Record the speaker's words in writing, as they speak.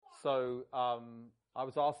So I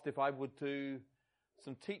was asked if I would do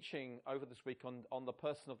some teaching over this week on the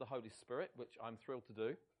person of the Holy Spirit, which I'm thrilled to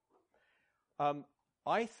do.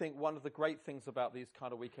 I think one of the great things about these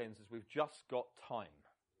kind of weekends is we've just got time.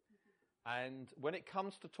 And when it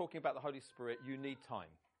comes to talking about the Holy Spirit, you need time.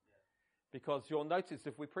 Because you'll notice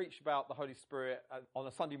if we preach about the Holy Spirit on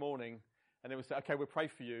a Sunday morning, and then we say, okay, we'll pray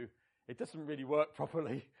for you, it doesn't really work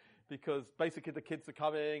properly, because basically the kids are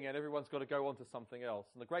coming and everyone's got to go on to something else.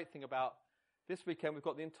 And the great thing about this weekend, we've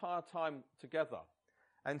got the entire time together.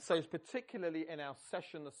 And so particularly in our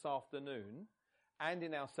session this afternoon and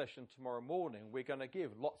in our session tomorrow morning, we're going to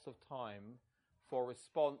give lots of time for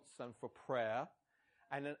response and for prayer,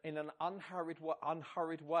 and in an unhurried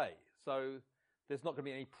way. So there's not going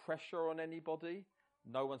to be any pressure on anybody.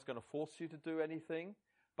 No one's going to force you to do anything.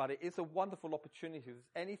 But it is a wonderful opportunity. If there's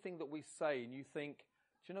anything that we say and you think,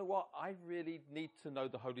 do you know what? I really need to know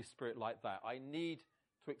the Holy Spirit like that. I need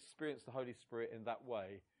to experience the Holy Spirit in that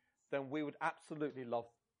way. Then we would absolutely love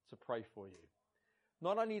to pray for you.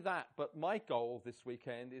 Not only that, but my goal this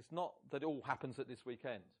weekend is not that it all happens at this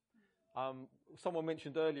weekend. Someone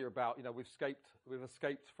mentioned earlier about, we've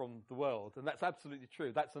escaped from the world, and that's absolutely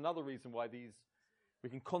true. That's another reason why we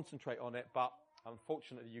can concentrate on it, but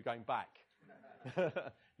unfortunately you're going back.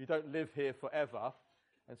 You don't live here forever.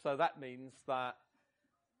 And so that means that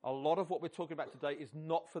a lot of what we're talking about today is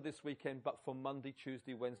not for this weekend, but for Monday,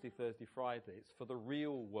 Tuesday, Wednesday, Thursday, Friday. It's for the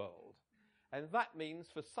real world. And that means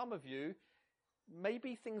for some of you,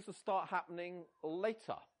 maybe things will start happening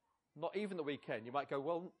later, not even the weekend. You might go,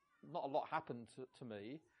 well, not a lot happened to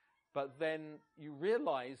me. But then you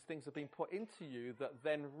realize things have been put into you that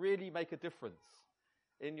then really make a difference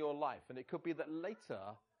in your life. And it could be that later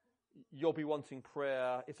you'll be wanting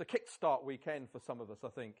prayer. It's a kickstart weekend for some of us, I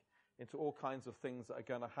think, into all kinds of things that are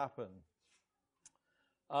going to happen.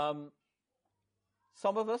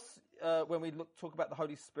 Some of us, when we talk about the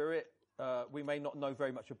Holy Spirit, we may not know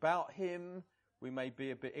very much about him. We may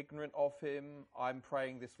be a bit ignorant of him. I'm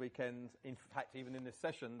praying this weekend, in fact, even in this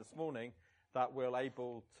session this morning, that we're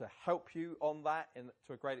able to help you on that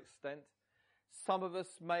to a great extent. Some of us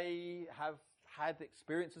may have had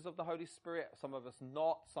experiences of the Holy Spirit, some of us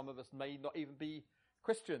not, some of us may not even be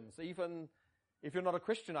Christians. Even if you're not a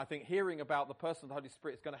Christian, I think hearing about the person of the Holy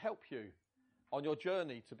Spirit is going to help you on your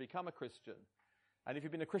journey to become a Christian. And if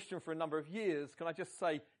you've been a Christian for a number of years, can I just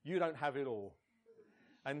say, you don't have it all.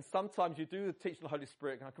 And sometimes you do the teaching of the Holy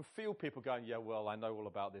Spirit, and I can feel people going, yeah, well, I know all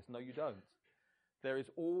about this. No, you don't. There is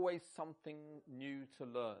always something new to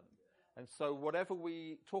learn. And so whatever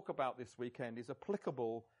we talk about this weekend is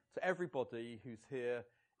applicable to everybody who's here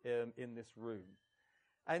in this room.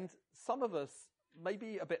 And some of us may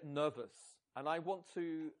be a bit nervous, and I want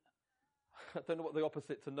to, I don't know what the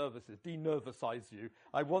opposite to nervous is, de-nervousize you.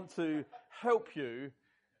 I want to help you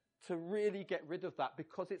to really get rid of that,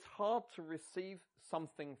 because it's hard to receive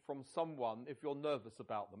something from someone if you're nervous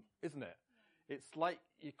about them, isn't it? It's like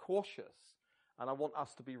you're cautious, and I want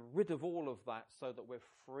us to be rid of all of that so that we're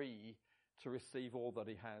free to receive all that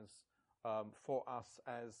he has for us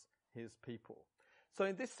as his people. So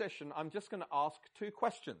in this session, I'm just going to ask two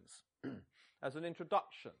questions as an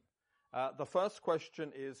introduction. The first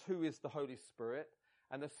question is, who is the Holy Spirit?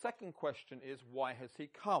 And the second question is, why has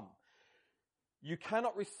he come? You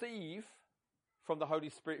cannot receive from the Holy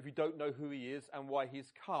Spirit if you don't know who he is and why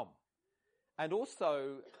he's come. And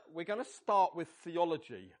also, we're going to start with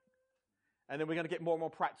theology, and then we're going to get more and more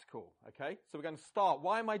practical, okay? So we're going to start.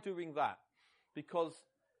 Why am I doing that? Because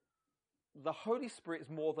the Holy Spirit is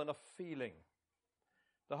more than a feeling.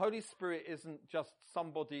 The Holy Spirit isn't just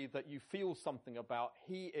somebody that you feel something about.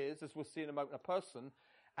 He is, as we'll see in a moment, a person,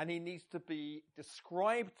 and he needs to be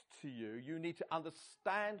described to you. You need to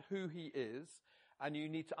understand who he is, and you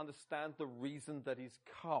need to understand the reason that he's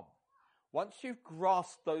come. Once you've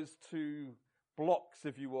grasped those two blocks,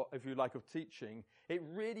 if you like, of teaching, it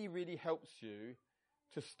really, really helps you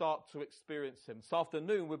to start to experience him. This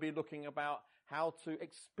afternoon, we'll be looking about how to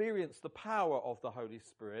experience the power of the Holy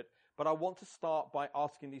Spirit, but I want to start by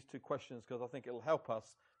asking these two questions because I think it'll help us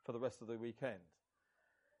for the rest of the weekend.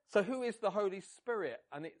 So who is the Holy Spirit?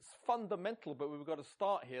 And it's fundamental, but we've got to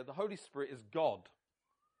start here. The Holy Spirit is God.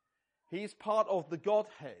 He's part of the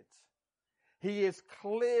Godhead. He is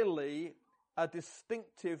clearly a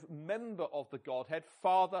distinctive member of the Godhead,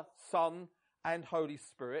 Father, Son, and Holy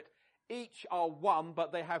Spirit. Each are one,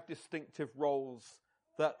 but they have distinctive roles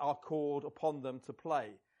that are called upon them to play.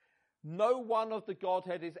 No one of the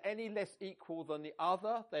Godhead is any less equal than the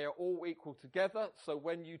other. They are all equal together. So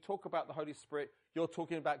when you talk about the Holy Spirit, you're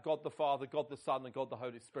talking about God the Father, God the Son, and God the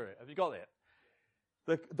Holy Spirit. Have you got it?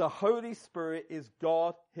 The Holy Spirit is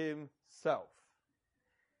God himself.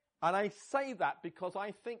 And I say that because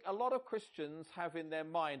I think a lot of Christians have in their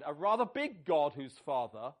mind a rather big God who's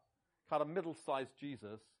Father, kind of middle-sized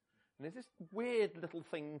Jesus, and there's this weird little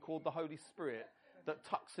thing called the Holy Spirit that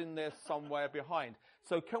tucks in there somewhere behind.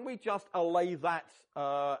 So can we just allay that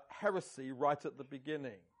heresy right at the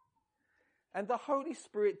beginning? And the Holy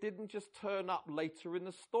Spirit didn't just turn up later in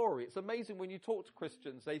the story. It's amazing when you talk to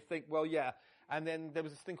Christians, they think, well, yeah, and then there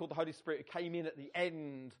was this thing called the Holy Spirit who came in at the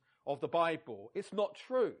end of the Bible. It's not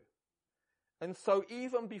true. And so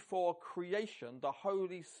even before creation, the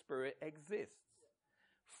Holy Spirit exists.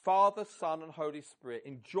 Father, Son, and Holy Spirit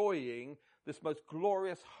enjoying this most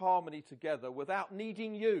glorious harmony together without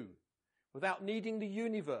needing you, without needing the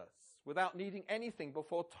universe, without needing anything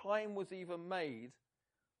before time was even made.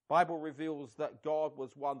 Bible reveals that God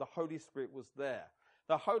was one, the Holy Spirit was there.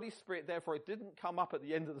 The Holy Spirit, therefore, it didn't come up at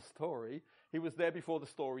the end of the story. He was there before the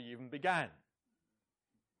story even began.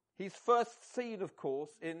 He's first seen, of course,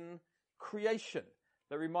 in creation.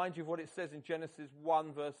 That reminds you of what it says in Genesis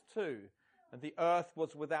 1 verse 2. And the earth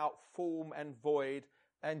was without form and void,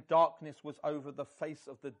 and darkness was over the face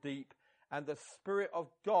of the deep, and the Spirit of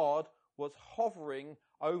God was hovering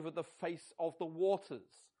over the face of the waters.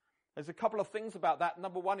 There's a couple of things about that.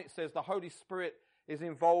 Number one, it says the Holy Spirit is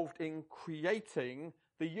involved in creating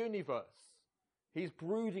the universe. He's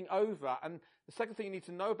brooding over. And the second thing you need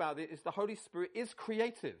to know about it is the Holy Spirit is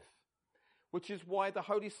creative, which is why the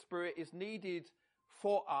Holy Spirit is needed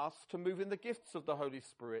for us to move in the gifts of the Holy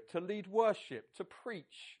Spirit, to lead worship, to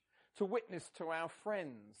preach, to witness to our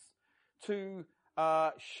friends, to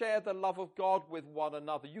share the love of God with one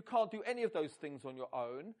another. You can't do any of those things on your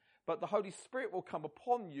own, but the Holy Spirit will come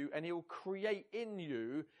upon you and he will create in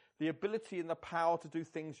you the ability and the power to do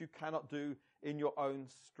things you cannot do in your own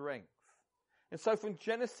strength. And so from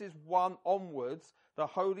Genesis 1 onwards, the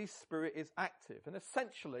Holy Spirit is active. And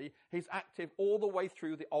essentially, he's active all the way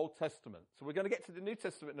through the Old Testament. So we're going to get to the New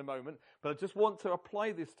Testament in a moment, but I just want to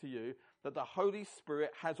apply this to you, that the Holy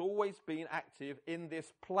Spirit has always been active in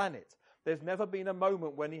this planet. There's never been a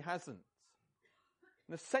moment when he hasn't.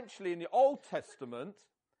 And essentially, in the Old Testament,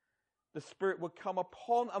 the Spirit would come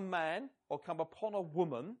upon a man or come upon a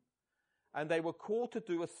woman, and they were called to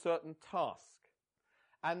do a certain task.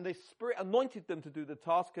 And the Spirit anointed them to do the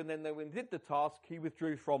task, and then when they did the task, he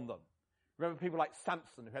withdrew from them. Remember people like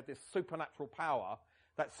Samson, who had this supernatural power.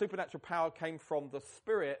 That supernatural power came from the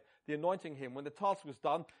Spirit, the anointing him. When the task was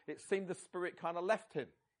done, it seemed the Spirit kind of left him.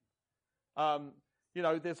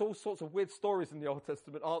 There's all sorts of weird stories in the Old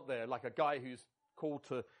Testament, aren't there? Like a guy who's called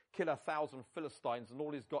to kill 1,000 Philistines, and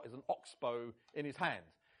all he's got is an oxbow in his hand.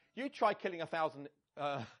 You try killing 1,000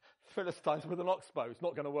 Philistines with an oxbow, it's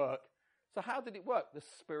not going to work. So how did it work? The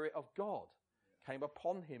Spirit of God came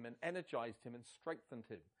upon him and energized him and strengthened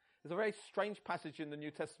him. There's a very strange passage in the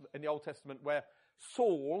New Testament, in the Old Testament, where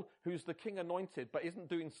Saul, who's the king anointed but isn't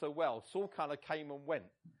doing so well, Saul kind of came and went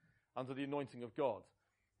under the anointing of God.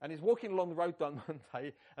 And he's walking along the road one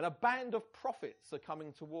day, and a band of prophets are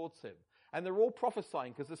coming towards him. And they're all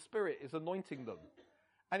prophesying because the Spirit is anointing them.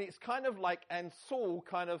 And it's kind of like, and Saul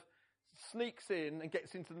kind of sneaks in and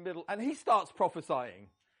gets into the middle, and he starts prophesying.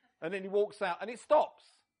 And then he walks out and it stops.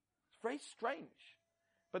 It's very strange.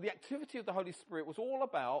 But the activity of the Holy Spirit was all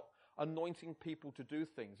about anointing people to do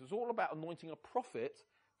things. It was all about anointing a prophet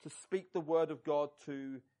to speak the word of God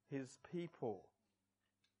to his people.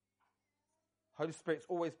 Holy Spirit's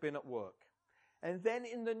always been at work. And then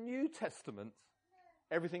in the New Testament,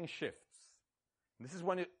 everything shifts. And this is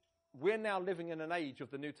when we're now living in an age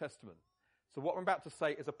of the New Testament. So what I'm about to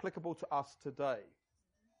say is applicable to us today.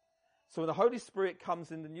 So when the Holy Spirit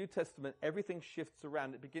comes in the New Testament, everything shifts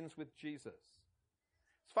around. It begins with Jesus.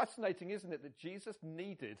 It's fascinating, isn't it, that Jesus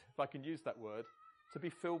needed, if I can use that word, to be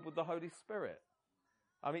filled with the Holy Spirit.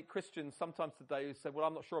 I meet Christians sometimes today who say, well,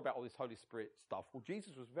 I'm not sure about all this Holy Spirit stuff. Well,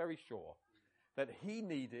 Jesus was very sure that he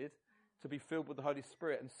needed to be filled with the Holy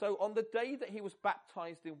Spirit. And so on the day that he was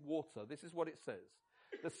baptized in water, this is what it says.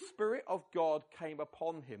 The Spirit of God came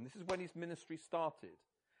upon him. This is when his ministry started.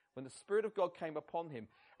 When the Spirit of God came upon him.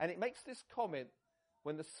 And it makes this comment,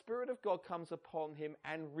 when the Spirit of God comes upon him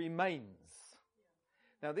and remains.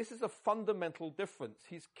 Now, this is a fundamental difference.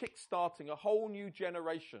 He's kick-starting a whole new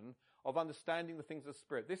generation of understanding the things of the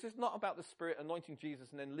Spirit. This is not about the Spirit anointing Jesus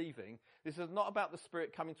and then leaving. This is not about the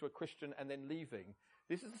Spirit coming to a Christian and then leaving.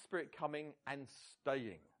 This is the Spirit coming and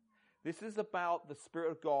staying. This is about the Spirit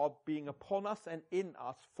of God being upon us and in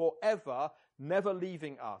us forever, never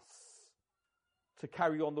leaving us to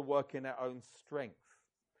carry on the work in our own strength.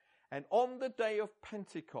 And on the day of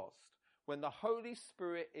Pentecost, when the Holy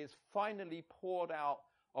Spirit is finally poured out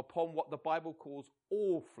upon what the Bible calls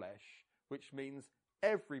all flesh, which means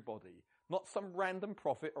everybody, Not some random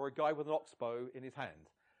prophet or a guy with an oxbow in his hand.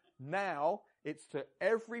 Now it's to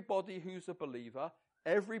everybody who's a believer,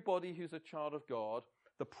 everybody who's a child of God.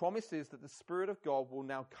 The promise is that the Spirit of God will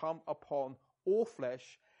now come upon all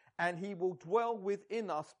flesh, and he will dwell within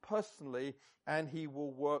us personally, and he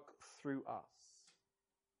will work through us.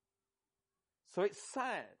 So it's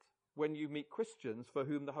sad when you meet Christians for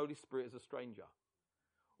whom the Holy Spirit is a stranger,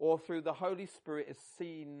 or through the Holy Spirit is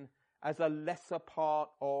seen as a lesser part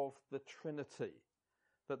of the Trinity,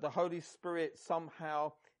 that the Holy Spirit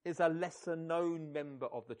somehow is a lesser known member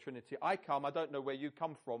of the Trinity. I don't know where you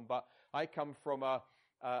come from, but I come from a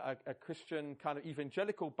Christian kind of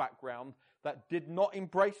evangelical background that did not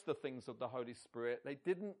embrace the things of the Holy Spirit. They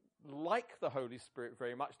didn't like the Holy Spirit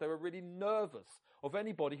very much. They were really nervous of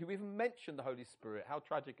anybody who even mentioned the Holy Spirit. How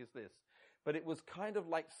tragic is this? But it was kind of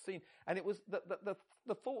like seen, and it was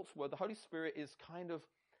the thoughts were the Holy Spirit is kind of,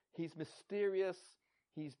 he's mysterious,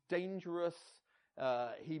 he's dangerous,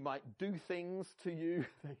 he might do things to you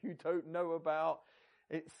that you don't know about.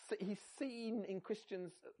 He's seen in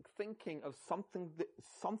Christians thinking of something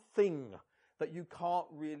that you can't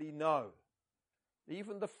really know.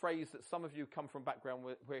 Even the phrase that some of you come from background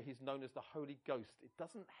where he's known as the Holy Ghost, it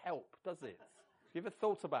doesn't help, does it? Have you ever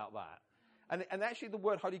thought about that? And actually the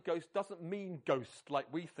word Holy Ghost doesn't mean ghost like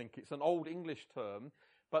we think. It's an old English term.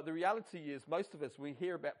 But the reality is most of us, we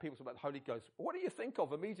hear about people talk about the Holy Ghost. What do you think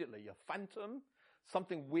of immediately? A phantom?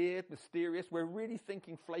 Something weird, mysterious? We're really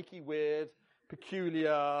thinking flaky, weird,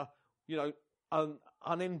 peculiar,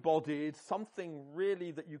 unembodied, something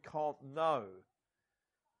really that you can't know.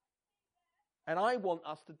 And I want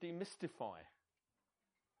us to demystify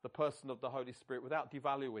the person of the Holy Spirit without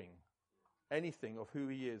devaluing anything of who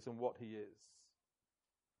he is and what he is.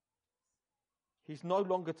 He's no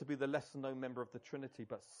longer to be the lesser known member of the Trinity,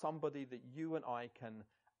 but somebody that you and I can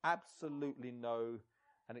absolutely know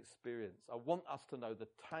and experience. I want us to know the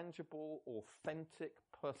tangible, authentic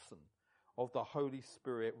person of the Holy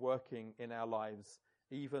Spirit working in our lives,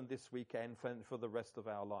 even this weekend and for the rest of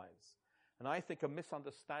our lives. And I think a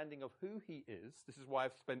misunderstanding of who he is, this is why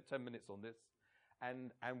I've spent 10 minutes on this,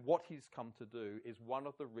 and what he's come to do is one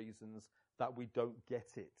of the reasons that we don't get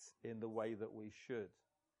it in the way that we should.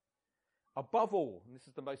 Above all, and this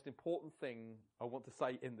is the most important thing I want to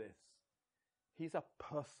say in this, he's a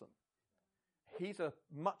person. He's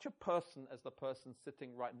much a person as the person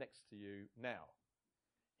sitting right next to you now.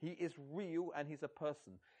 He is real and he's a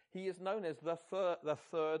person. He is known as the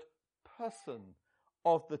third person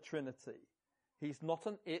of the Trinity. He's not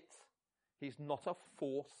an it. He's not a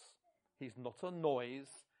force. He's not a noise.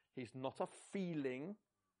 He's not a feeling.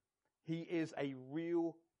 He is a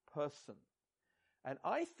real person. And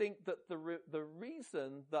I think that the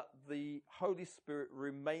reason that the Holy Spirit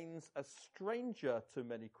remains a stranger to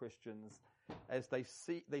many Christians as they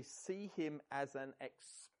see him as an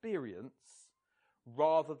experience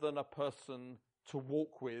rather than a person to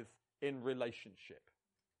walk with in relationship.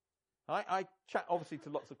 I chat obviously to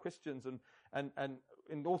lots of Christians and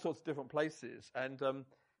in all sorts of different places, and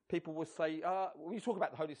people will say, when you talk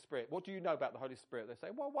about the Holy Spirit, what do you know about the Holy Spirit? They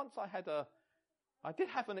say, well, once I did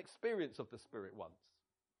have an experience of the Spirit once.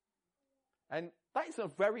 And that is a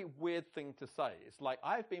very weird thing to say. It's like,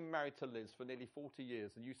 I've been married to Liz for nearly 40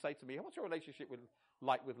 years, and you say to me, what's your relationship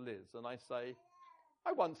like with Liz? And I say,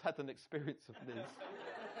 I once had an experience of Liz.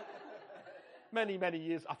 Many, many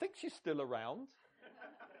years. I think she's still around.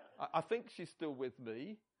 I think she's still with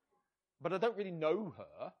me. But I don't really know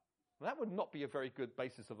her. And that would not be a very good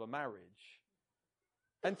basis of a marriage.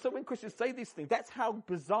 And so when Christians say these things, that's how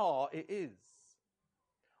bizarre it is.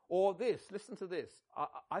 Or this, listen to this.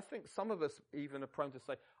 I think some of us even are prone to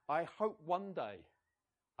say, I hope one day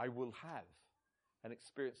I will have an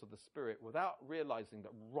experience of the Spirit without realizing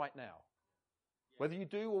that right now, whether you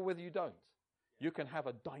do or whether you don't, you can have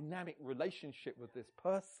a dynamic relationship with this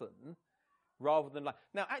person rather than like...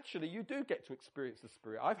 Now, actually, you do get to experience the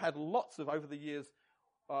Spirit. I've had lots of, over the years,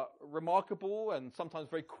 remarkable and sometimes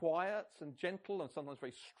very quiet and gentle and sometimes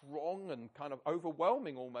very strong and kind of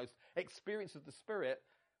overwhelming almost experience of the Spirit.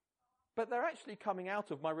 But they're actually coming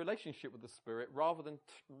out of my relationship with the Spirit rather than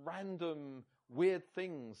random weird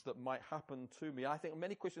things that might happen to me. I think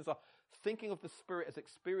many Christians are thinking of the Spirit as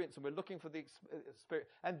experience, and we're looking for the Spirit.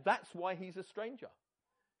 And that's why he's a stranger.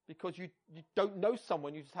 Because you don't know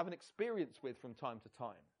someone you just have an experience with from time to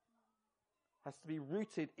time. It has to be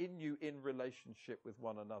rooted in you in relationship with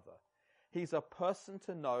one another. He's a person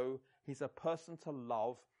to know. He's a person to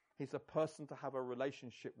love. He's a person to have a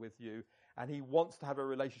relationship with you. And he wants to have a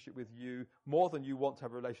relationship with you more than you want to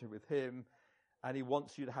have a relationship with him. And he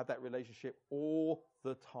wants you to have that relationship all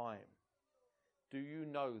the time. Do you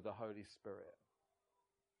know the Holy Spirit?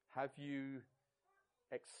 Have you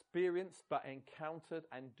experienced but encountered,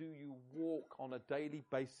 and do you walk on a daily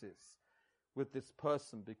basis with this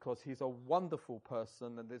person? Because he's a wonderful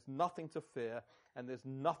person and there's nothing to fear and there's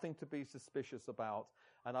nothing to be suspicious about.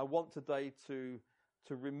 And I want today to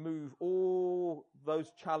remove all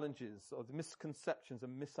those challenges or the misconceptions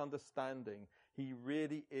and misunderstanding. He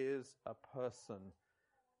really is a person.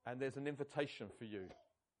 And there's an invitation for you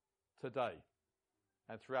today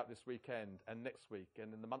and throughout this weekend and next week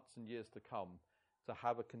and in the months and years to come to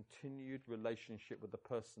have a continued relationship with the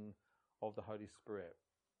person of the Holy Spirit.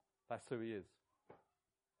 That's who he is.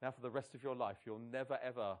 Now for the rest of your life, you'll never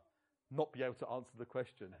ever not be able to answer the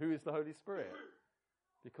question, who is the Holy Spirit?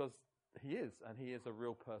 Because he is, and he is a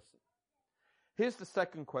real person. Here's the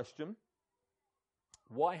second question.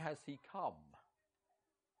 Why has he come?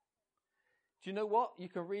 Do you know what? You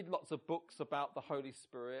can read lots of books about the Holy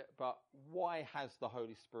Spirit, but why has the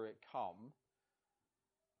Holy Spirit come?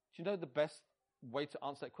 Do you know the best way to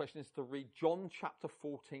answer that question is to read John chapter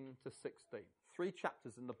 14 to 16. 3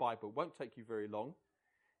 chapters in the Bible. It won't take you very long.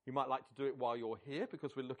 You might like to do it while you're here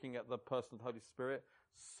because we're looking at the person of the Holy Spirit.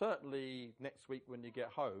 Certainly next week when you get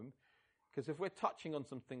home. Because if we're touching on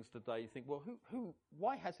some things today, you think, well,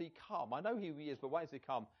 why has he come? I know who he is, but why has he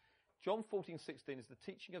come? John 14:16 is the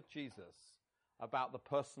teaching of Jesus about the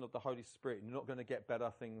person of the Holy Spirit. You're not going to get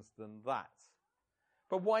better things than that.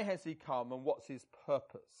 But why has he come and what's his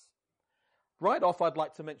purpose? Right off, I'd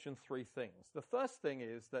like to mention 3 things. The first thing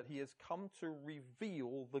is that he has come to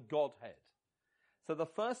reveal the Godhead. So the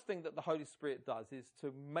first thing that the Holy Spirit does is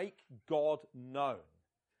to make God known.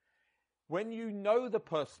 When you know the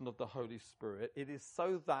person of the Holy Spirit, it is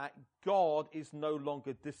so that God is no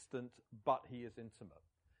longer distant, but he is intimate.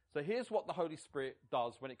 So here's what the Holy Spirit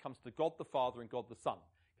does when it comes to God the Father and God the Son.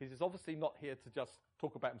 Because he's obviously not here to just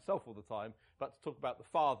talk about himself all the time, but to talk about the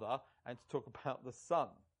Father and to talk about the Son.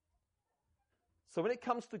 So when it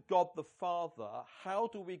comes to God the Father, how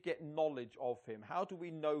do we get knowledge of him? How do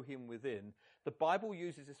we know him within? The Bible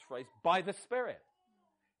uses this phrase, by the Spirit.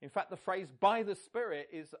 In fact, the phrase by the Spirit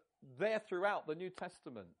is there throughout the New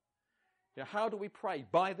Testament. You know, how do we pray?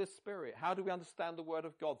 By the Spirit. How do we understand the Word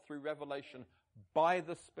of God? Through revelation. By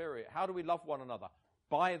the Spirit. How do we love one another?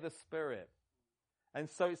 By the Spirit. And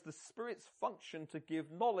so it's the Spirit's function to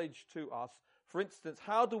give knowledge to us. For instance,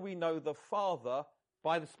 how do we know the Father?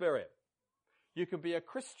 By the Spirit. You can be a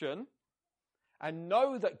Christian and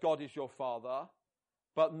know that God is your Father,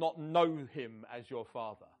 but not know him as your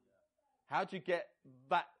Father. How do you get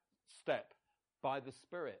that step? By the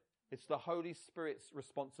Spirit. It's the Holy Spirit's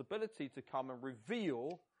responsibility to come and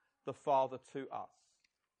reveal the Father to us.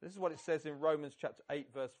 This is what it says in Romans chapter 8,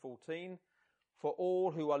 verse 14. For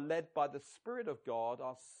all who are led by the Spirit of God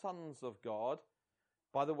are sons of God.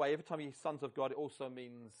 By the way, every time you hear sons of God, it also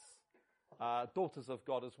means daughters of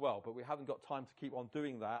God as well. But we haven't got time to keep on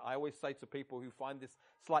doing that. I always say to people who find this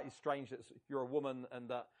slightly strange that you're a woman and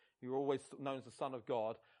that you're always known as the Son of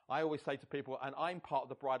God. I always say to people, and I'm part of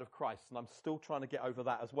the bride of Christ, and I'm still trying to get over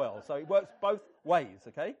that as well. So it works both ways,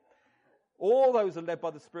 okay? All those are led by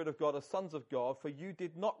the Spirit of God are sons of God, for you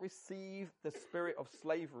did not receive the spirit of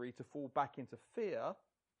slavery to fall back into fear,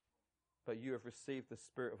 but you have received the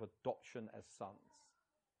spirit of adoption as sons,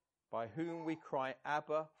 by whom we cry,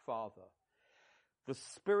 Abba, Father. The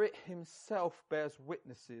Spirit himself bears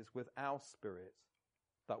witnesses with our spirit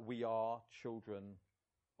that we are children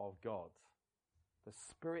of God. The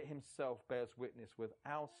Spirit himself bears witness with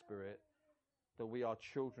our spirit that we are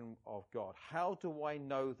children of God. How do I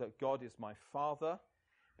know that God is my Father?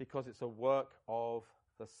 Because it's a work of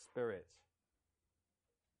the Spirit.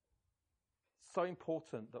 So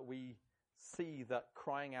important that we see that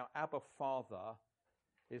crying out, Abba, Father,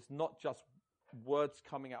 is not just words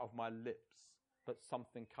coming out of my lips, but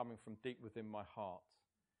something coming from deep within my heart.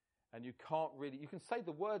 And you can say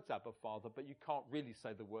the words Abba, Father, but you can't really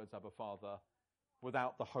say the words Abba, Father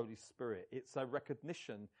without the Holy Spirit. It's a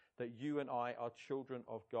recognition that you and I are children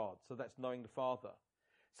of God. So that's knowing the Father.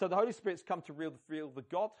 So the Holy Spirit's come to reveal the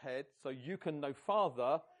Godhead so you can know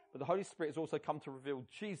Father, but the Holy Spirit has also come to reveal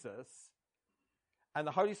Jesus. And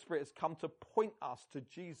the Holy Spirit has come to point us to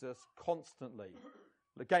Jesus constantly.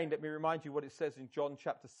 Again, let me remind you what it says in John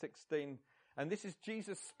chapter 16. And this is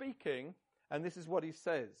Jesus speaking, and this is what he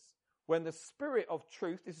says. When the Spirit of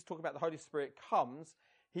truth, this is talking about the Holy Spirit, comes,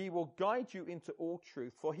 he will guide you into all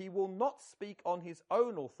truth, for he will not speak on his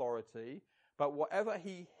own authority, but whatever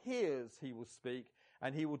he hears he will speak,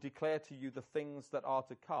 and he will declare to you the things that are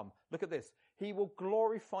to come. Look at this. He will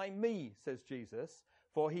glorify me, says Jesus,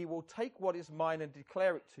 for he will take what is mine and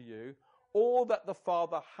declare it to you. All that the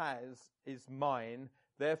Father has is mine.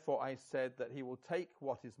 Therefore I said that he will take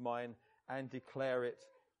what is mine and declare it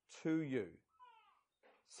to you.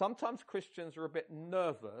 Sometimes Christians are a bit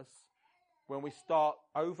nervous when we start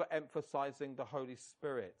overemphasizing the Holy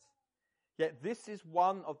Spirit. Yet this is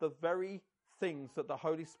one of the very things that the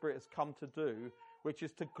Holy Spirit has come to do, which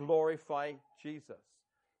is to glorify Jesus.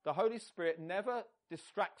 The Holy Spirit never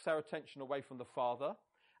distracts our attention away from the Father,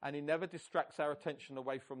 and he never distracts our attention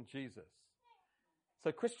away from Jesus.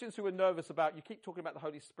 So Christians who are nervous about, you keep talking about the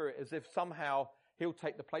Holy Spirit as if somehow he'll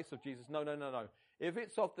take the place of Jesus. No. If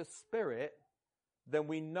it's of the Spirit, then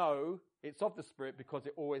we know it's of the Spirit because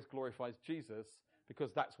it always glorifies Jesus,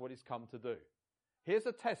 because that's what he's come to do. Here's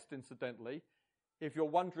a test, incidentally. If you're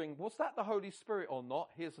wondering, was that the Holy Spirit or not?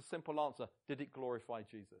 Here's a simple answer. Did it glorify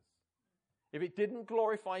Jesus? If it didn't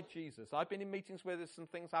glorify Jesus, I've been in meetings where there's some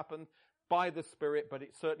things happened by the Spirit, but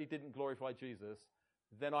it certainly didn't glorify Jesus,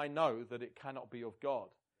 then I know that it cannot be of God.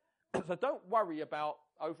 So don't worry about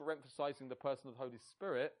overemphasizing the person of the Holy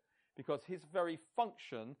Spirit, because his very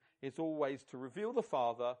function is always to reveal the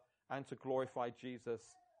Father and to glorify Jesus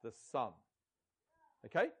the Son.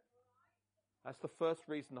 Okay? That's the first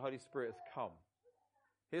reason the Holy Spirit has come.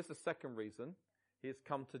 Here's the second reason. He has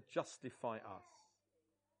come to justify us.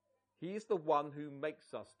 He is the one who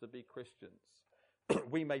makes us to be Christians.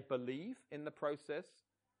 We may believe in the process,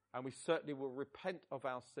 and we certainly will repent of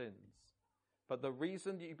our sins. But the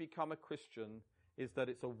reason you become a Christian is that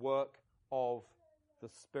it's a work of the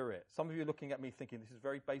Spirit. Some of you are looking at me thinking this is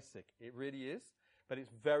very basic. It really is, but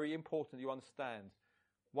it's very important you understand.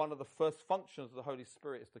 One of the first functions of the Holy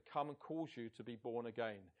Spirit is to come and cause you to be born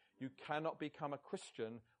again. You cannot become a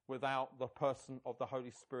Christian without the person of the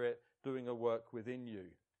Holy Spirit doing a work within you.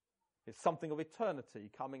 It's something of eternity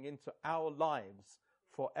coming into our lives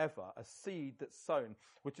forever, a seed that's sown,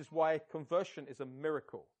 which is why conversion is a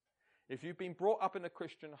miracle. If you've been brought up in a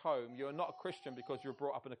Christian home, you're not a Christian because you're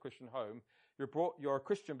brought up in a Christian home. You're a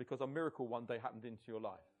Christian because a miracle one day happened into your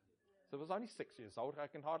life. So I was only 6 years old. I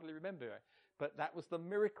can hardly remember it. But that was the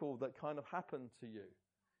miracle that kind of happened to you.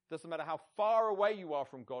 Doesn't matter how far away you are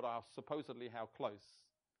from God, or supposedly how close.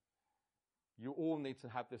 You all need to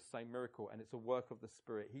have this same miracle, and it's a work of the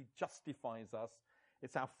Spirit. He justifies us.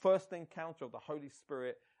 It's our first encounter of the Holy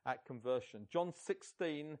Spirit at conversion. John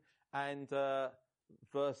 16 and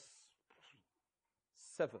verse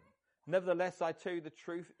 7. Nevertheless, I tell you the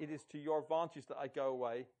truth, it is to your advantage that I go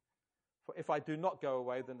away. For if I do not go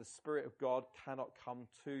away, then the Spirit of God cannot come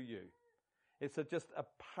to you. It's just a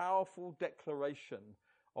powerful declaration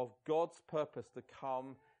of God's purpose to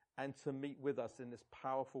come and to meet with us in this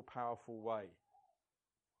powerful, powerful way.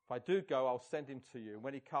 If I do go, I'll send him to you. And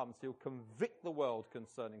when he comes, he'll convict the world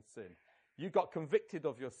concerning sin. You got convicted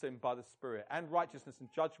of your sin by the Spirit, and righteousness and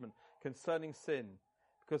judgment concerning sin,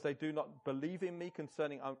 because they do not believe in me,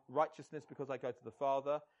 concerning righteousness because I go to the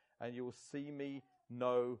Father, and you will see me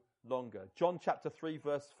no longer. John chapter 3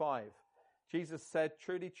 verse 5. Jesus said,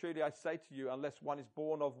 truly, truly, I say to you, unless one is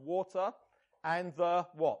born of water and the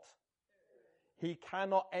what? He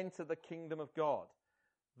cannot enter the kingdom of God.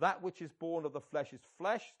 That which is born of the flesh is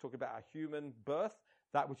flesh, talking about our human birth.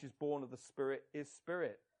 That which is born of the Spirit is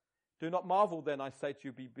spirit. Do not marvel then, I say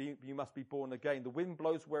to you, you must be born again. The wind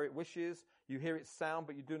blows where it wishes. You hear its sound,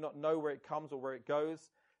 but you do not know where it comes or where it goes.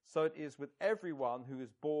 So it is with everyone who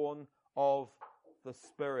is born of the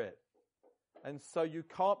Spirit. And so you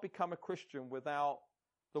can't become a Christian without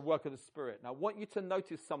the work of the Spirit. Now, I want you to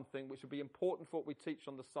notice something which will be important for what we teach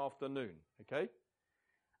on this afternoon, okay?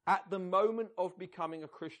 At the moment of becoming a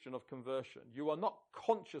Christian, of conversion, you are not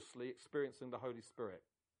consciously experiencing the Holy Spirit.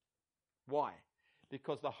 Why?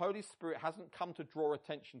 Because the Holy Spirit hasn't come to draw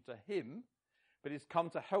attention to him, but he's come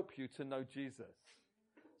to help you to know Jesus.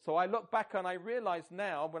 So I look back and I realize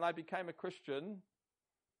now, when I became a Christian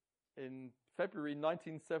in February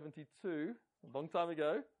 1972, a long time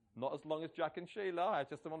ago, not as long as Jack and Sheila, I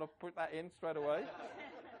just want to put that in straight away.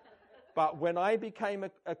 But when I became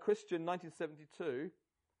a Christian in 1972,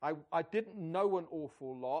 I didn't know an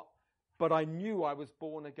awful lot, but I knew I was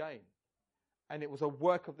born again. And it was a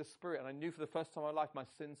work of the Spirit, and I knew for the first time in my life my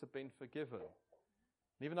sins had been forgiven.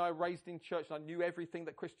 And even though I was raised in church and I knew everything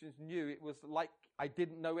that Christians knew, it was like I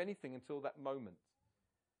didn't know anything until that moment.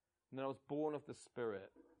 And then I was born of the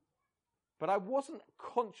Spirit. But I wasn't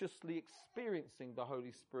consciously experiencing the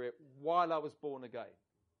Holy Spirit while I was born again.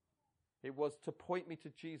 It was to point me to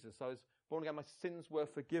Jesus. I was born again, my sins were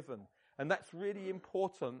forgiven. And that's really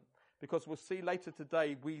important, because we'll see later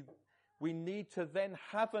today, we need to then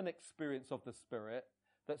have an experience of the Spirit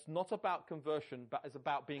that's not about conversion, but is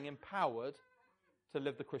about being empowered to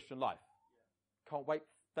live the Christian life. Can't wait.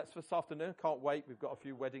 That's for this afternoon. Can't wait. We've got a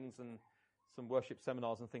few weddings and some worship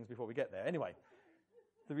seminars and things before we get there. Anyway,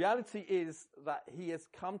 The reality is that he has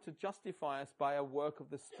come to justify us by a work of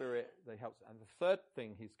the Spirit that helps. And the third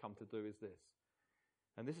thing he's come to do is this.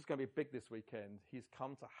 And this is going to be big this weekend. He's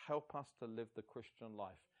come to help us to live the Christian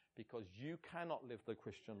life, because you cannot live the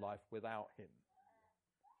Christian life without him.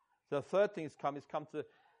 So the third thing he's come to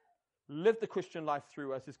live the Christian life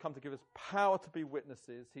through us. He's come to give us power to be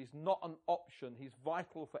witnesses. He's not an option. He's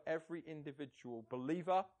vital for every individual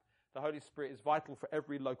believer. The Holy Spirit is vital for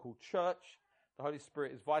every local church. The Holy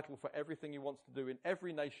Spirit is vital for everything he wants to do in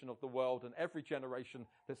every nation of the world and every generation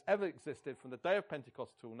that's ever existed from the day of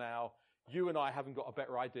Pentecost till now. You and I haven't got a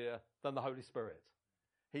better idea than the Holy Spirit.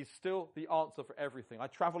 He's still the answer for everything. I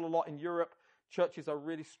travel a lot in Europe. Churches are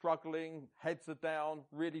really struggling. Heads are down.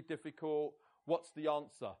 Really difficult. What's the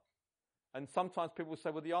answer? And sometimes people will say,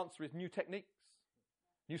 well, the answer is new techniques,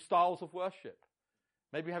 new styles of worship.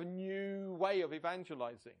 Maybe we have a new way of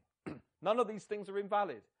evangelizing. None of these things are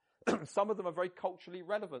invalid. Some of them are very culturally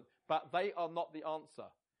relevant, but they are not the answer.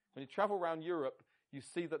 When you travel around Europe, you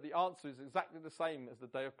see that the answer is exactly the same as the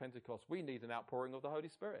day of Pentecost. We need an outpouring of the Holy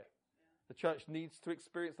Spirit. The church needs to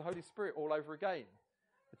experience the Holy Spirit all over again.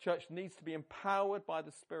 The church needs to be empowered by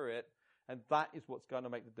the Spirit, and that is what's going to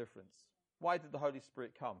make the difference. Why did the Holy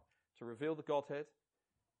Spirit come? To reveal the Godhead,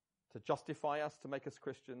 to justify us, to make us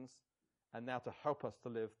Christians, and now to help us to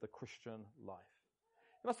live the Christian life.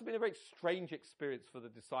 It must have been a very strange experience for the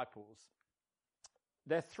disciples.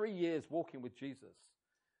 They're 3 years walking with Jesus,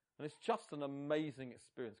 and it's just an amazing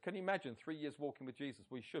experience. Can you imagine 3 years walking with Jesus?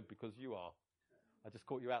 Well, you should, because you are. I just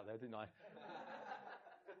caught you out there, didn't I?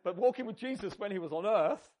 But walking with Jesus when he was on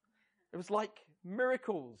earth, it was like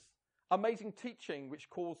miracles, amazing teaching, which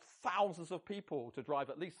caused thousands of people to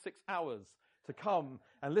drive at least 6 hours to come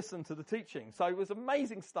and listen to the teaching. So it was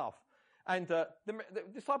amazing stuff. And the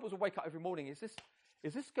disciples would wake up every morning. Is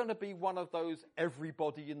this going to be one of those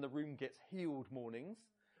everybody in the room gets healed mornings?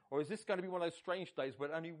 Or is this going to be one of those strange days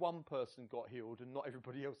where only one person got healed and not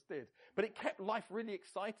everybody else did? But it kept life really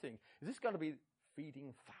exciting. Is this going to be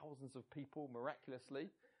feeding thousands of people miraculously?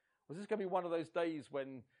 Was this going to be one of those days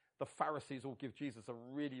when the Pharisees all give Jesus a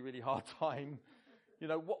really, really hard time? You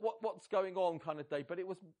know, what's going on kind of day? But it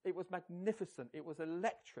was magnificent. It was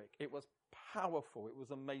electric. It was powerful. It was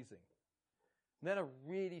amazing. And then a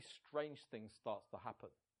really strange thing starts to happen.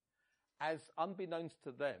 As unbeknownst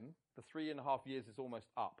to them, the 3.5 years is almost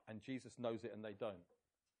up, and Jesus knows it and they don't.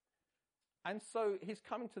 And so he's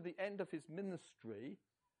coming to the end of his ministry,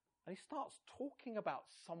 and he starts talking about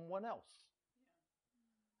someone else.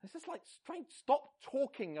 It's just like, strange, stop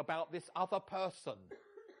talking about this other person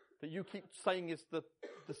that you keep saying is the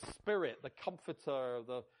Spirit, the Comforter,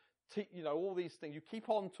 all these things. You keep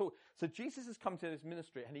on talking. So Jesus has come to his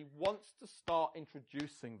ministry, and he wants to start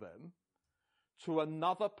introducing them to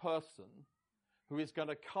another person who is going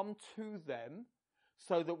to come to them,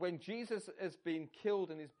 so that when Jesus has been killed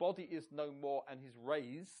and his body is no more and he's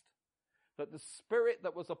raised, that the Spirit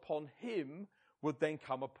that was upon him would then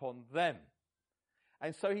come upon them.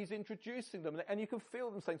 And so he's introducing them, and you can feel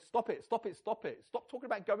them saying, stop it, stop it, stop it. Stop talking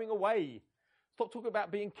about going away. Stop talking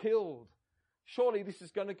about being killed. Surely this is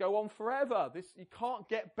going to go on forever. You can't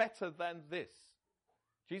get better than this.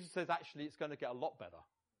 Jesus says, actually, it's going to get a lot better.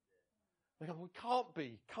 They go, well,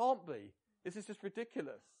 can't be. This is just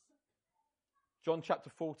ridiculous. John chapter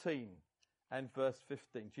 14 and verse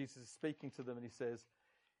 15. Jesus is speaking to them, and he says,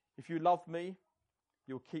 if you love me,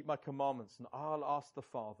 you'll keep my commandments, and I'll ask the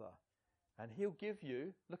Father, and he'll give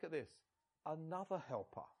you, look at this, another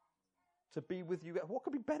helper to be with you. What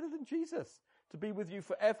could be better than Jesus? To be with you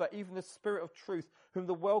forever, even the Spirit of truth, whom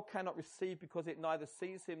the world cannot receive because it neither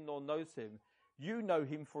sees him nor knows him. You know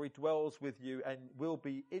him, for he dwells with you and will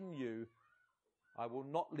be in you. I will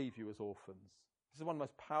not leave you as orphans. This is one of the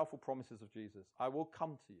most powerful promises of Jesus. I will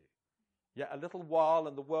come to you. Yet a little while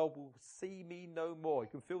and the world will see me no more. You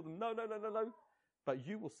can feel them, no. But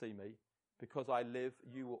you will see me. Because I live,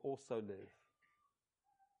 you will also live.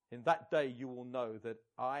 In that day you will know that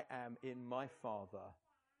I am in my Father,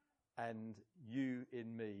 and you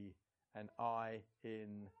in me, and I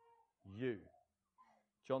in you.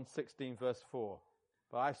 John 16 verse 4.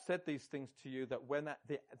 But I've said these things to you, that when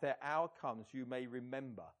their hour comes, you may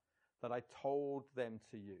remember that I told them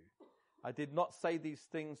to you. I did not say these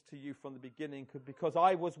things to you from the beginning because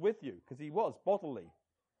I was with you, because he was bodily.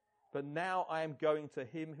 But now I am going to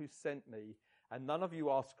him who sent me, and none of you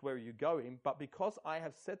ask, where are you going? But because I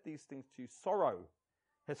have said these things to you, sorrow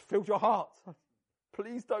has filled your heart.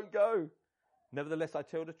 Please don't go. Nevertheless, I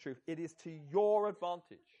tell the truth. It is to your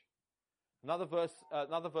advantage. Another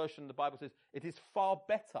version of the Bible says, it is far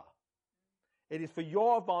better. It is for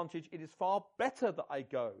your advantage. It is far better that I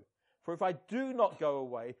go. For if I do not go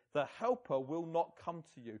away, the Helper will not come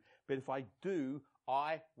to you. But if I do,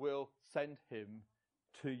 I will send him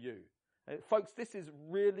to you. Folks, this is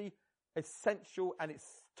really essential and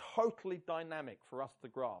it's totally dynamic for us to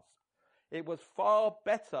grasp. It was far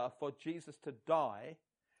better for Jesus to die,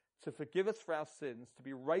 to forgive us for our sins, to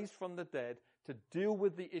be raised from the dead, to deal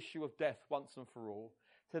with the issue of death once and for all,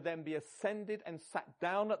 to then be ascended and sat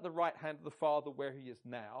down at the right hand of the Father where he is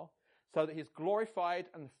now, so that he's glorified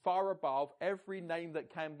and far above every name that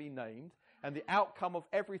can be named, and the outcome of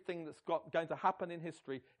everything that's going to happen in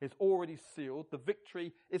history is already sealed. The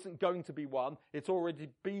victory isn't going to be won. It's already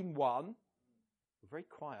been won. We're very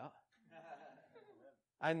quiet.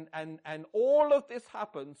 And all of this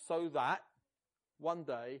happened so that one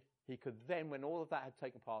day he could then, when all of that had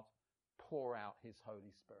taken place, pour out his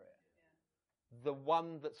Holy Spirit. The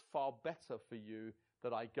one that's far better for you,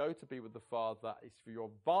 that I go to be with the Father, is for your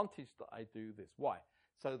advantage that I do this. Why?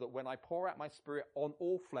 So that when I pour out my Spirit on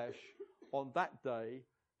all flesh, on that day,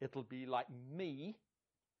 it'll be like me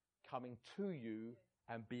coming to you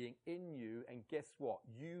and being in you. And guess what?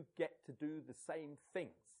 You get to do the same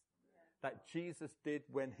things that Jesus did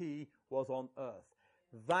when he was on earth.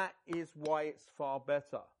 That is why it's far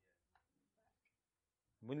better.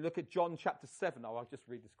 When you look at John chapter 7, I'll just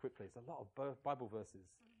read this quickly. There's a lot of Bible verses.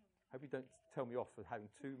 Hope you don't tell me off for having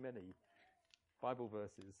too many Bible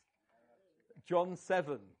verses. John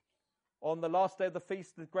 7. On the last day of the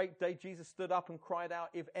feast, the great day, Jesus stood up and cried out,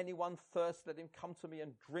 "If anyone thirsts, let him come to me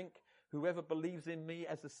and drink. Whoever believes in me,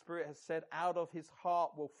 as the Spirit has said, out of his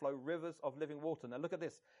heart will flow rivers of living water." Now look at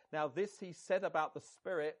this. Now this he said about the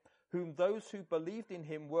Spirit, whom those who believed in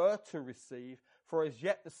him were to receive, for as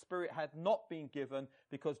yet the Spirit had not been given,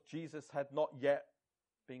 because Jesus had not yet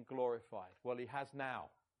been glorified. Well, he has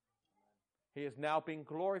now. He has now been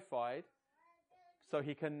glorified, so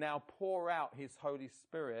he can now pour out his Holy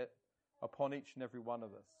Spirit upon each and every one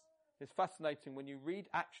of us. It's fascinating when you read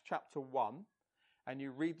Acts chapter 1 and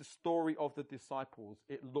you read the story of the disciples,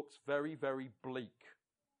 it looks very, very bleak.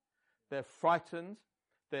 They're frightened,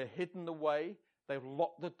 they're hidden away, they've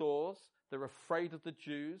locked the doors, they're afraid of the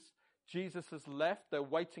Jews. Jesus has left, they're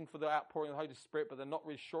waiting for the outpouring of the Holy Spirit, but they're not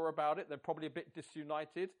really sure about it. They're probably a bit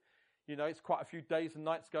disunited. You know, it's quite a few days and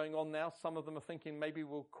nights going on now. Some of them are thinking maybe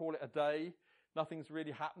we'll call it a day. Nothing's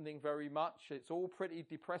really happening very much. It's all pretty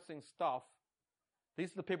depressing stuff.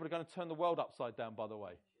 These are the people who are going to turn the world upside down, by the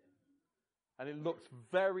way. And it looks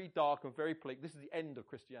very dark and very bleak. This is the end of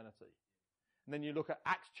Christianity. And then you look at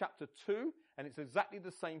Acts chapter 2, and it's exactly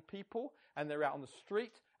the same people, and they're out on the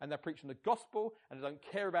street, and they're preaching the gospel, and they don't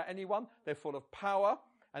care about anyone. They're full of power,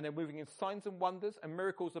 and they're moving in signs and wonders, and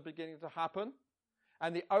miracles are beginning to happen.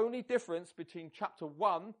 And the only difference between chapter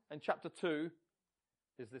 1 and chapter 2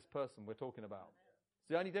 is this person we're talking about. It's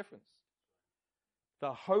the only difference.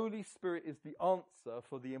 The Holy Spirit is the answer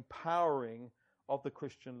for the empowering of the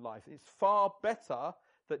Christian life. It's far better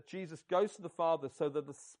that Jesus goes to the Father so that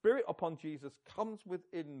the Spirit upon Jesus comes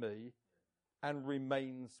within me and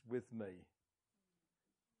remains with me.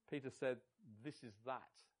 Peter said, this is that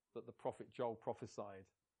the prophet Joel prophesied.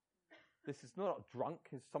 This is not drunk,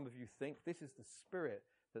 as some of you think. This is the Spirit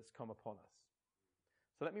that's come upon us.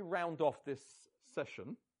 So let me round off this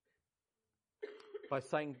session by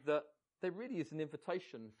saying that there really is an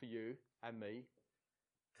invitation for you and me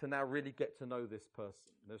to now really get to know this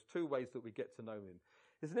person. There's two ways that we get to know him.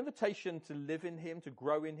 There's an invitation to live in him, to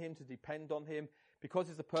grow in him, to depend on him, because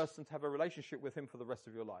he's a person, to have a relationship with him for the rest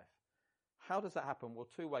of your life. How does that happen? Well,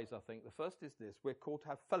 two ways, I think. The first is this. We're called to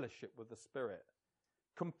have fellowship with the Spirit,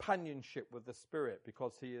 companionship with the Spirit,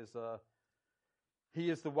 because he is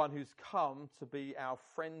the one who's come to be our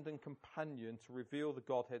friend and companion, to reveal the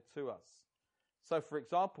Godhead to us. So, for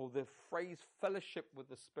example, the phrase fellowship with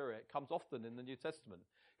the Spirit comes often in the New Testament.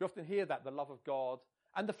 You often hear that, the love of God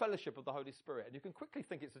and the fellowship of the Holy Spirit. And you can quickly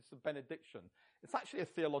think it's just a benediction. It's actually a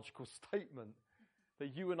theological statement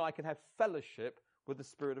that you and I can have fellowship with the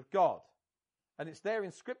Spirit of God. And it's there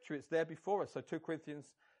in Scripture. It's there before us. So 2 Corinthians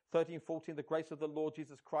 13:14, the grace of the Lord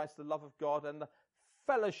Jesus Christ, the love of God, and the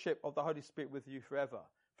fellowship of the Holy Spirit with you forever.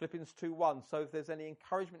 Philippians 2:1, so if there's any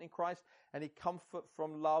encouragement in Christ, any comfort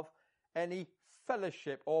from love, any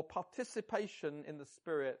fellowship or participation in the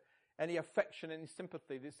Spirit, any affection, any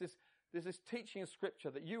sympathy, there's this teaching in Scripture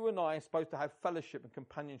that you and I are supposed to have fellowship and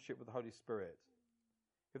companionship with the Holy Spirit.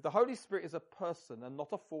 If the Holy Spirit is a person and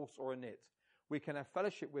not a force or an it, we can have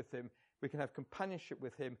fellowship with him, we can have companionship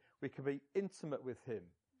with him, we can be intimate with him.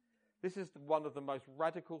 This is one of the most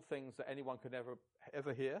radical things that anyone can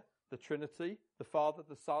ever hear. The Trinity, the Father,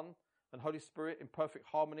 the Son, and Holy Spirit in perfect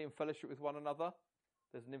harmony and fellowship with one another.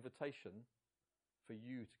 There's an invitation for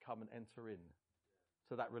you to come and enter in,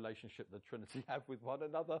 to that relationship the Trinity have with one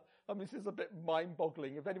another. I mean, this is a bit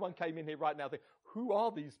mind-boggling. If anyone came in here right now, think, who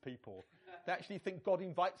are these people? They actually think God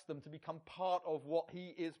invites them to become part of what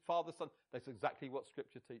he is, Father, Son. That's exactly what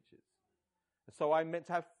Scripture teaches. And so I'm meant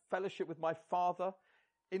to have fellowship with my Father,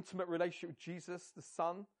 intimate relationship with Jesus, the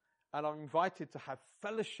Son, and I'm invited to have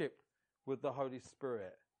fellowship with the Holy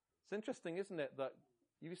Spirit. It's interesting, isn't it, that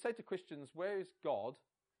if you say to Christians, where is God,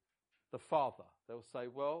 the Father? They'll say,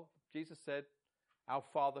 well, Jesus said, our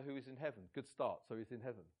Father who is in heaven. Good start, so he's in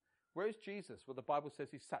heaven. Where is Jesus? Well, the Bible says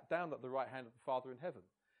he sat down at the right hand of the Father in heaven.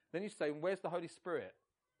 Then you say, where's the Holy Spirit?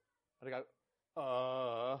 And they go,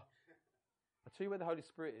 I'll tell you where the Holy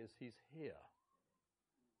Spirit is. He's here.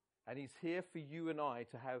 And he's here for you and I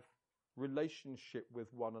to have relationship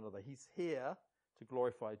with one another. He's here to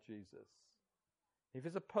glorify Jesus. If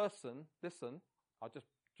there's a person, listen, I'll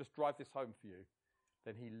just drive this home for you.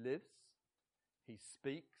 Then he lives, he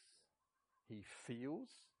speaks, he feels,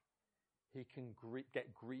 he can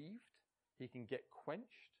get grieved, he can get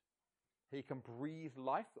quenched, he can breathe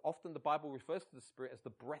life. Often the Bible refers to the Spirit as the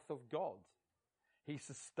breath of God. He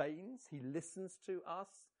sustains, he listens to us,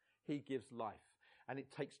 he gives life. And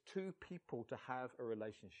it takes two people to have a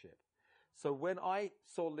relationship. So when I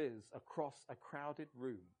saw Liz across a crowded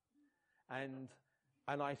room and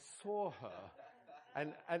I saw her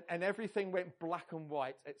and everything went black and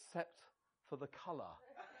white except for the colour.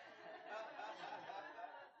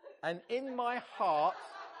 And in my heart,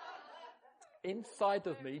 inside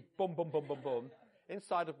of me, boom, boom, boom, boom, boom,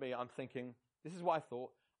 inside of me I'm thinking, this is what I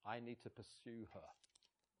thought, I need to pursue her.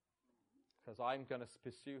 Because I'm going to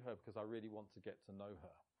pursue her because I really want to get to know her.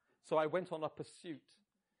 So I went on a pursuit.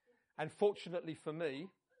 And fortunately for me,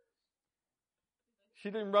 she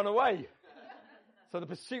didn't run away. So the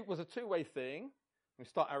pursuit was a two-way thing. We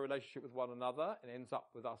start our relationship with one another and it ends up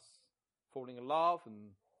with us falling in love and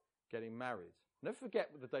getting married. Never forget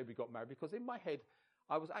the day we got married, because in my head,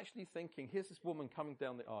 I was actually thinking, here's this woman coming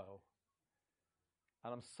down the aisle.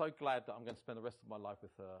 And I'm so glad that I'm going to spend the rest of my life with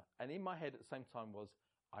her. And in my head at the same time was,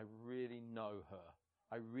 I really know her.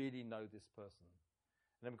 I really know this person.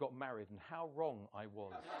 And then we got married, and how wrong I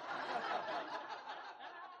was.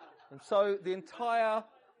 And so the entire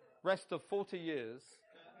rest of 40 years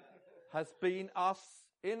has been us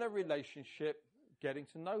in a relationship, getting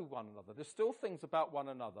to know one another. There's still things about one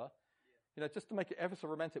another. You know, just to make it ever so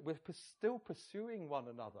romantic, we're still pursuing one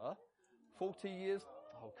another 40 years,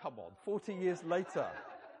 40 years later.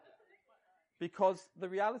 Because the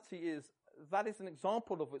reality is, that is an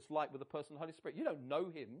example of what it's like with the person of the Holy Spirit. You don't know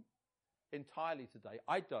him entirely today.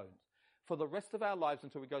 I don't. For the rest of our lives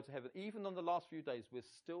until we go to heaven, even on the last few days, we're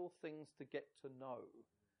still things to get to know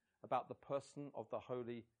about the person of the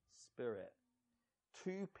Holy Spirit.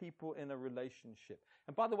 Two people in a relationship.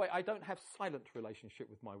 And by the way, I don't have silent relationship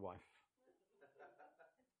with my wife.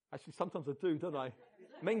 Actually, sometimes I do, don't I?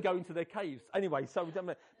 Men go into their caves. Anyway,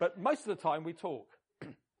 but most of the time we talk.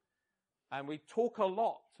 And we talk a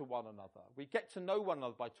lot to one another. We get to know one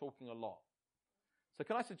another by talking a lot. So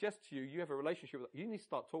can I suggest to you, you have a relationship with, you need to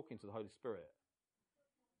start talking to the Holy Spirit.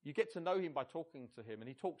 You get to know him by talking to him, and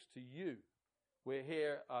he talks to you. We're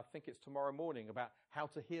here, I think it's tomorrow morning, about how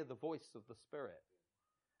to hear the voice of the Spirit.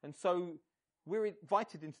 And so we're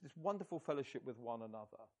invited into this wonderful fellowship with one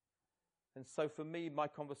another. And so for me, my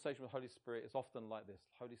conversation with the Holy Spirit is often like this.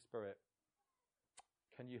 Holy Spirit,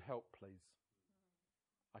 can you help, please?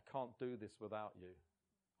 I can't do this without you.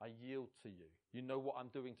 I yield to you. You know what I'm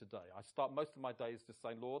doing today. I start most of my days just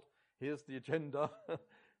saying, Lord, here's the agenda.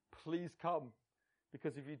 Please come.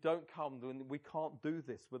 Because if you don't come, then we can't do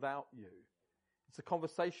this without you. It's a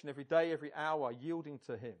conversation every day, every hour, yielding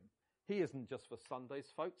to him. He isn't just for Sundays,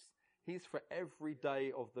 folks. He's for every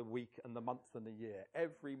day of the week and the month and the year.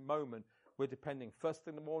 Every moment we're depending. First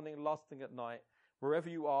thing in the morning, last thing at night. Wherever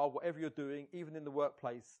you are, whatever you're doing, even in the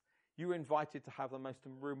workplace, you're invited to have the most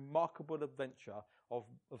remarkable adventure of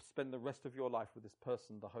spend the rest of your life with this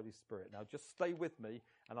person, the Holy Spirit. Now, just stay with me,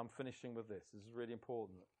 and I'm finishing with this. This is really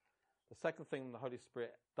important. The second thing the Holy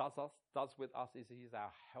Spirit does with us is he's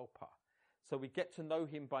our helper. So we get to know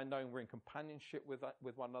him by knowing we're in companionship with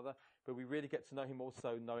one another, but we really get to know him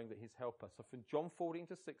also knowing that he's helper. So from John 14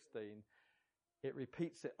 to 16, it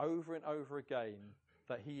repeats it over and over again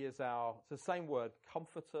that he is it's the same word,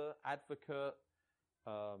 comforter, advocate,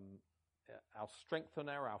 our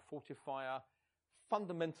strengthener, our fortifier.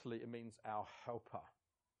 Fundamentally, it means our helper.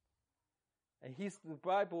 And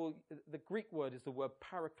the Greek word is the word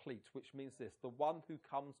paraclete, which means this, the one who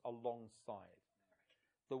comes alongside.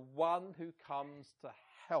 The one who comes to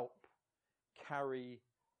help carry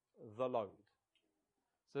the load.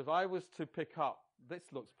 So if I was to pick up, this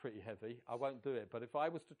looks pretty heavy, I won't do it, but if I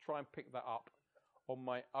was to try and pick that up on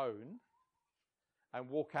my own and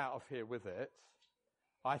walk out of here with it,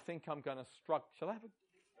 I think I'm going to struggle. Shall I have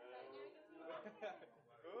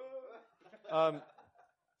a...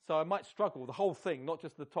 So I might struggle, the whole thing, not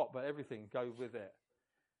just the top, but everything, go with it.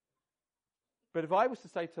 But if I was to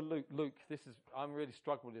say to Luke, I'm really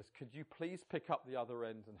struggling with this, could you please pick up the other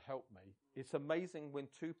end and help me? It's amazing when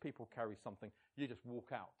two people carry something, you just walk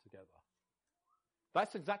out together.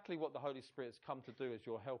 That's exactly what the Holy Spirit's come to do as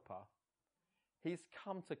your helper. He's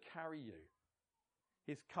come to carry you.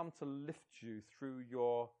 He's come to lift you through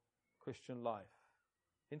your Christian life.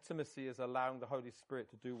 Intimacy is allowing the Holy Spirit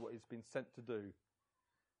to do what he's been sent to do,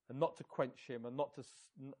 and not to quench him, and not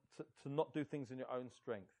to not do things in your own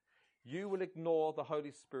strength. You will ignore the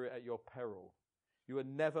Holy Spirit at your peril. You are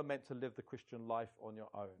never meant to live the Christian life on your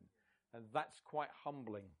own. And that's quite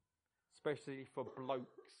humbling, especially for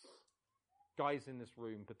blokes, guys in this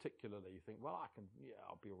room particularly. You think, well,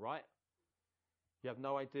 I'll be all right. You have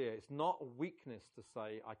no idea. It's not a weakness to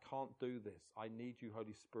say, I can't do this. I need you,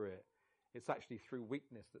 Holy Spirit. It's actually through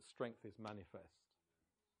weakness that strength is manifest.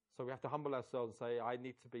 So we have to humble ourselves and say, I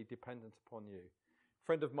need to be dependent upon you. A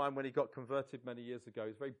friend of mine, when he got converted many years ago,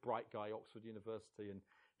 he's a very bright guy, Oxford University, and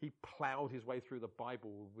he ploughed his way through the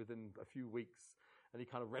Bible within a few weeks, and he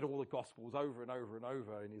kind of read all the Gospels over and over and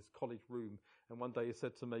over in his college room. And one day he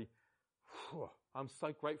said to me, I'm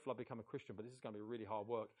so grateful I've become a Christian, but this is going to be really hard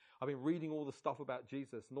work. I've been reading all the stuff about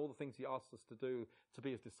Jesus and all the things he asks us to do to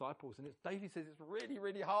be his disciples, and Davey says it's really,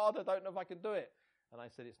 really hard. I don't know if I can do it. And I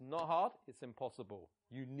said, it's not hard, it's impossible.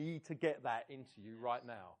 You need to get that into you right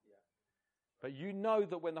now. Yeah. But you know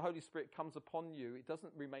that when the Holy Spirit comes upon you, it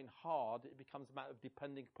doesn't remain hard. It becomes a matter of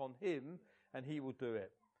depending upon him, and he will do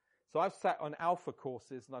it. So I've sat on alpha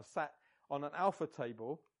courses, and I've sat on an alpha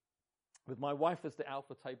table with my wife as the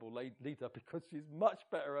alpha table leader, because she's much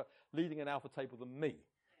better at leading an alpha table than me,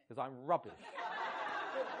 because I'm rubbish.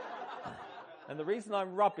 And the reason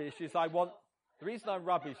I'm rubbish is I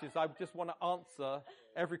just want to answer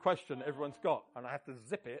every question everyone's got, and I have to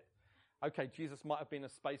zip it. Okay, Jesus might have been a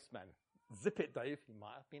spaceman. Zip it, Dave. He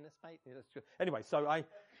might have been a spaceman. Anyway,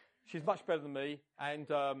 she's much better than me, and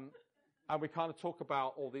we kind of talk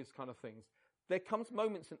about all these kind of things. There comes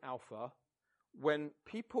moments in Alpha when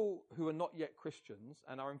people who are not yet Christians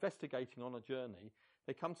and are investigating on a journey,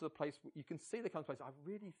 they come to the place, you can see they come to the place, I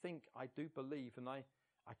really think I do believe, and I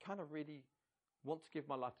kind of really want to give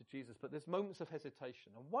my life to Jesus, but there's moments of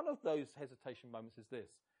hesitation. And one of those hesitation moments is this: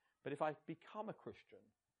 but if I become a Christian,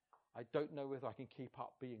 I don't know whether I can keep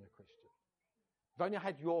up being a Christian. If only I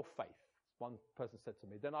had your faith, one person said to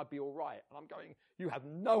me, then I'd be all right. And I'm going, you have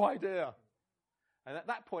no idea. And at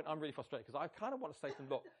that point, I'm really frustrated, because I kind of want to say to them,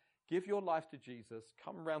 look, give your life to Jesus,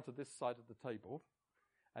 come around to this side of the table,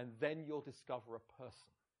 and then you'll discover a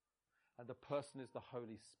person. And the person is the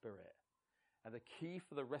Holy Spirit. And the key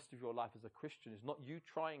for the rest of your life as a Christian is not you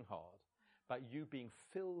trying hard, but you being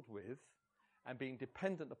filled with and being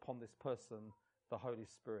dependent upon this person, the Holy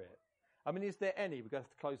Spirit. I mean, is there any, we're going to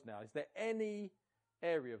have to close now, is there any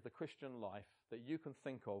area of the Christian life that you can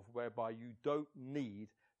think of whereby you don't need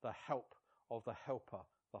the help of the helper,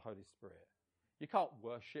 the Holy Spirit? You can't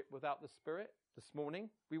worship without the Spirit. This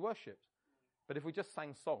morning, we worshipped. But if we just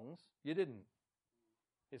sang songs, you didn't.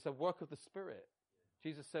 It's a work of the Spirit.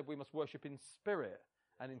 Jesus said we must worship in spirit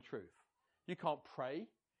and in truth. You can't pray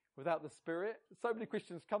without the Spirit. So many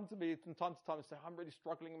Christians come to me from time to time and say, I'm really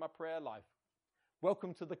struggling in my prayer life.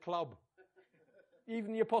 Welcome to the club.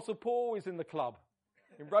 Even the Apostle Paul is in the club.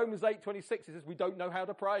 In Romans 8:26, he says, we don't know how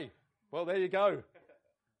to pray. Well, there you go.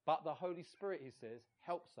 But the Holy Spirit, he says,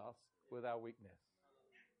 helps us with our weakness.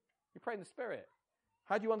 You pray in the Spirit.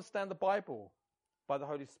 How do you understand the Bible? By the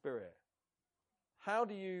Holy Spirit. How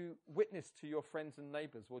do you witness to your friends and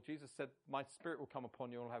neighbors? Well, Jesus said, my Spirit will come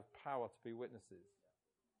upon you and will have power to be witnesses.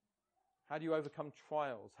 How do you overcome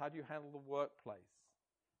trials? How do you handle the workplace?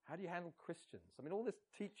 How do you handle Christians? I mean, all this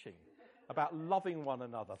teaching about loving one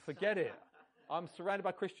another, forget it. I'm surrounded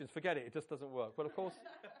by Christians, forget it. It just doesn't work. Well, of course,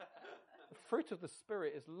 the fruit of the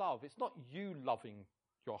Spirit is love. It's not you loving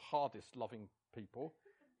your hardest loving people,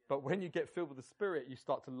 but when you get filled with the Spirit, you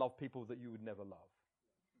start to love people that you would never love.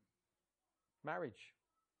 Marriage.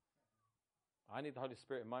 I need the Holy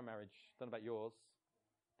Spirit in my marriage. Don't know about yours.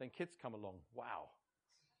 Then kids come along. Wow.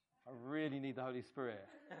 I really need the Holy Spirit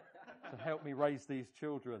to help me raise these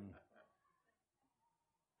children.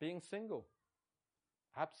 Being single.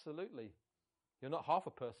 Absolutely. You're not half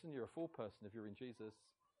a person, you're a full person if you're in Jesus.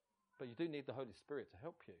 But you do need the Holy Spirit to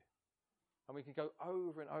help you. And we can go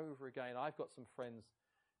over and over again. I've got some friends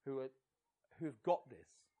who've got this.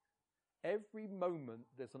 Every moment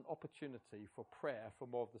there's an opportunity for prayer for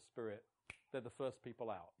more of the Spirit, they're the first people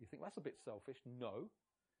out. You think, that's a bit selfish. No.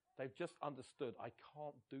 They've just understood, I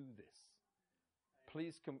can't do this.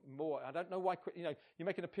 Please come more. I don't know why, you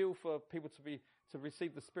make an appeal for people to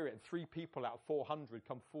receive the Spirit, and 3 people out of 400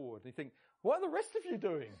 come forward. And you think, what are the rest of you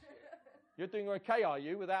doing? You're doing okay, are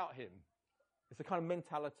you, without him? It's the kind of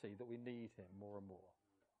mentality that we need him more and more.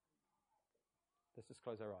 Let's just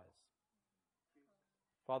close our eyes.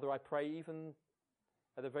 Father, I pray even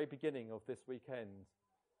at the very beginning of this weekend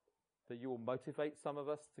that you will motivate some of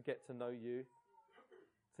us to get to know you,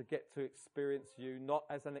 to get to experience you, not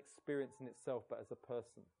as an experience in itself, but as a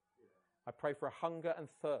person. I pray for a hunger and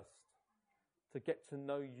thirst to get to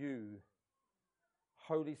know you,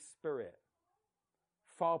 Holy Spirit,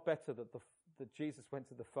 far better that Jesus went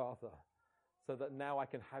to the Father, so that now I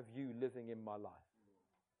can have you living in my life.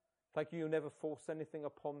 Thank you, you'll never force anything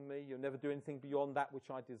upon me. You'll never do anything beyond that which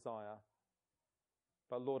I desire.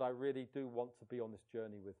 But Lord, I really do want to be on this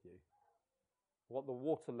journey with you. I want the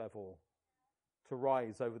water level to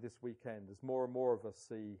rise over this weekend as more and more of us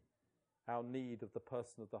see our need of the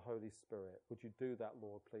person of the Holy Spirit. Would you do that,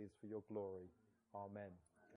 Lord, please, for your glory? Amen.